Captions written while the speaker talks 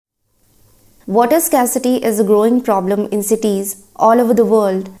Water scarcity is a growing problem in cities all over the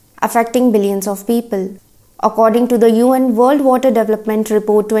world, affecting billions of people. According to the UN World Water Development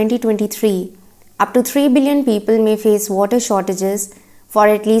Report 2023, up to 3 billion people may face water shortages for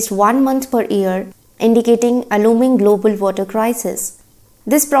at least 1 month per year, indicating a looming global water crisis.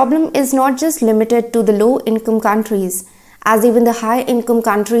 This problem is not just limited to the low-income countries, as even the high-income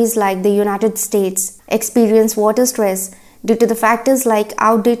countries like the United States experience water stress due to the factors like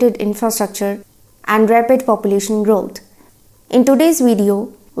outdated infrastructure and rapid population growth. In today's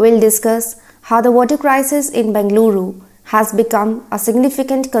video, we'll discuss how the water crisis in Bengaluru has become a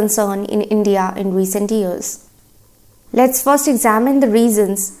significant concern in India in recent years. Let's first examine the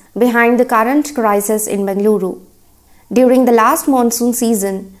reasons behind the current crisis in Bengaluru. During the last monsoon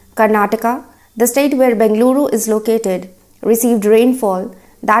season, Karnataka, the state where Bengaluru is located, received rainfall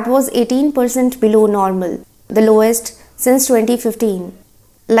that was 18% below normal, the lowest since 2015.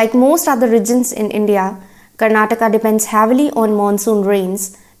 Like most other regions in India, Karnataka depends heavily on monsoon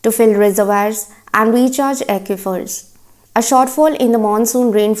rains to fill reservoirs and recharge aquifers. A shortfall in the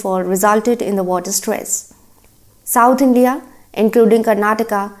monsoon rainfall resulted in the water stress. South India, including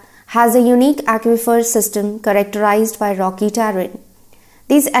Karnataka, has a unique aquifer system characterized by rocky terrain.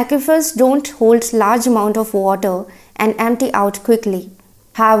 These aquifers don't hold large amount of water and empty out quickly.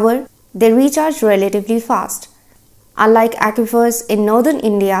 However, they recharge relatively fast. Unlike aquifers in northern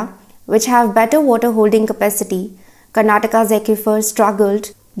India, which have better water holding capacity, Karnataka's aquifers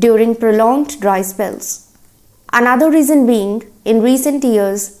struggled during prolonged dry spells. Another reason being, in recent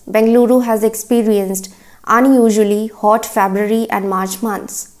years, Bengaluru has experienced unusually hot February and March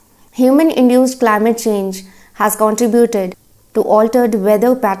months. Human-induced climate change has contributed to altered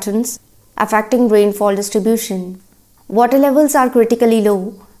weather patterns affecting rainfall distribution. Water levels are critically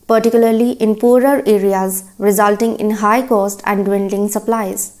low, particularly in poorer areas, resulting in high cost and dwindling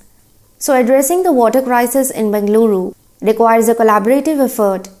supplies. So addressing the water crisis in Bengaluru requires a collaborative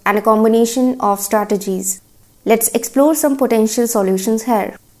effort and a combination of strategies. Let's explore some potential solutions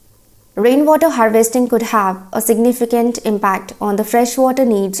here. Rainwater harvesting could have a significant impact on the freshwater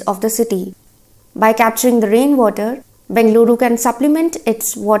needs of the city. By capturing the rainwater, Bengaluru can supplement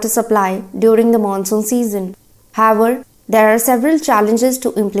its water supply during the monsoon season. However, there are several challenges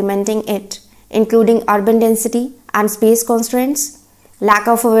to implementing it, including urban density and space constraints, lack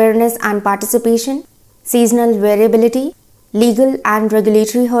of awareness and participation, seasonal variability, legal and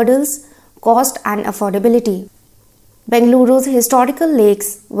regulatory hurdles, cost and affordability. Bengaluru's historical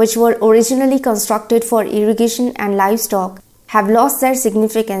lakes, which were originally constructed for irrigation and livestock, have lost their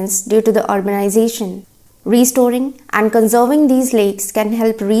significance due to the urbanization. Restoring and conserving these lakes can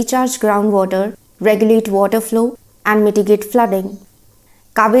help recharge groundwater, regulate water flow, and mitigate flooding.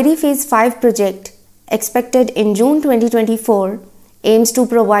 Kaveri Phase 5 project, expected in June 2024, aims to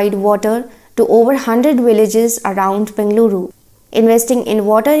provide water to over 100 villages around Bengaluru. Investing in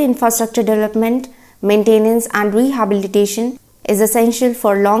water infrastructure development, maintenance and rehabilitation is essential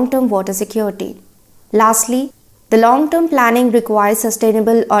for long-term water security. Lastly, the long-term planning requires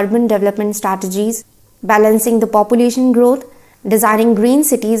sustainable urban development strategies, balancing the population growth, designing green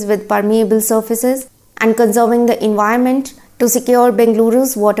cities with permeable surfaces, and conserving the environment to secure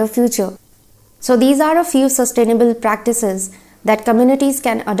Bengaluru's water future. So these are a few sustainable practices that communities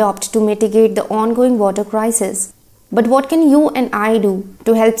can adopt to mitigate the ongoing water crisis. But what can you and I do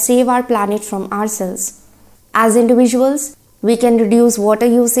to help save our planet from ourselves? As individuals, we can reduce water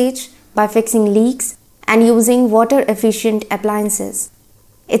usage by fixing leaks and using water-efficient appliances.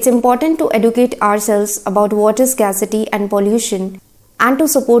 It's important to educate ourselves about water scarcity and pollution and to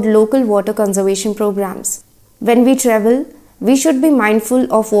support local water conservation programs. When we travel, we should be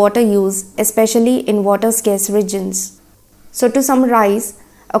mindful of water use, especially in water-scarce regions. So to summarize,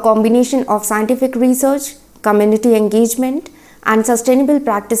 a combination of scientific research, community engagement, and sustainable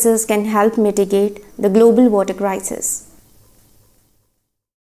practices can help mitigate the global water crisis.